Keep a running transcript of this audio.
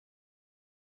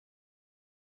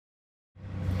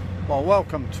Well,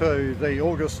 welcome to the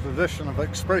August edition of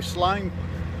Express Lane.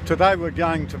 Today we're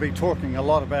going to be talking a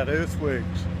lot about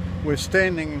earthworks. We're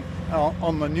standing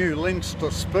on the new Leinster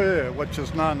Spur, which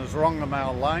is known as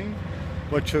Rongamel Lane,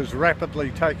 which is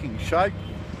rapidly taking shape.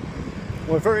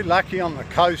 We're very lucky on the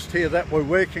coast here that we're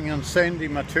working in sandy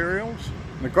materials.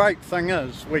 The great thing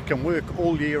is we can work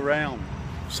all year round.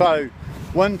 So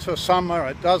winter, summer,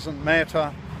 it doesn't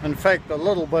matter. In fact, a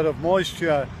little bit of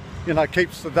moisture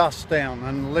keeps the dust down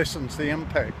and lessens the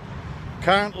impact.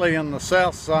 Currently in the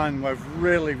south zone we've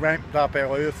really ramped up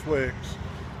our earthworks.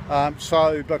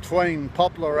 So between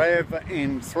Poplar Ave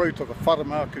and through to the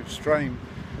Whatamoku stream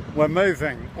we're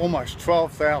moving almost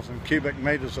 12,000 cubic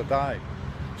metres a day.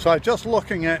 So just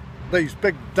looking at these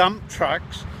big dump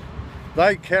trucks,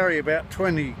 they carry about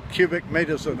 20 cubic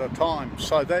metres at a time.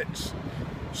 So that's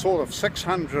sort of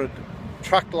 600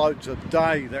 truckloads a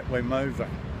day that we're moving.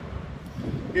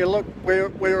 Yeah, look,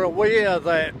 we're aware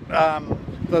that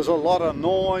there's a lot of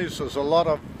noise, there's a lot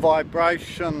of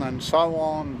vibration and so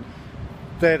on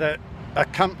that it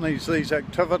accompanies these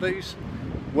activities.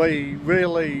 We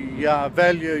really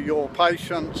value your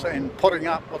patience and putting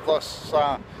up with this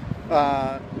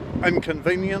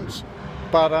inconvenience.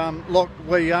 But look,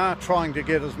 we are trying to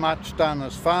get as much done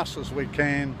as fast as we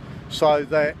can so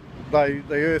that the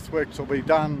earthworks will be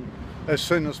done as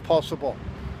soon as possible.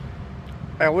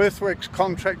 Our earthworks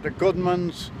contractor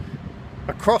Goodmans,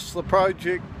 across the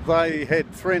project they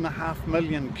had 3.5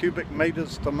 million cubic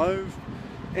metres to move,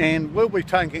 and we'll be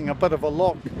taking a bit of a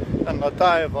look in the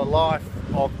day of the life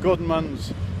of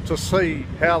Goodmans to see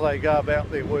how they go about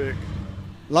their work.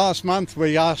 Last month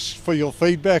we asked for your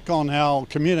feedback on our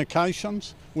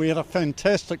communications. We had a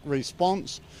fantastic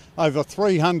response. Over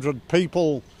 300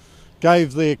 people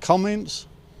gave their comments.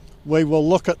 We will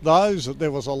look at those.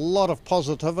 There was a lot of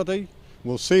positivity.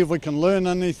 We'll see if we can learn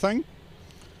anything.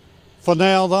 For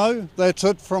now though, that's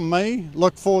it from me.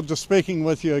 Look forward to speaking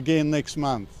with you again next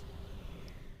month.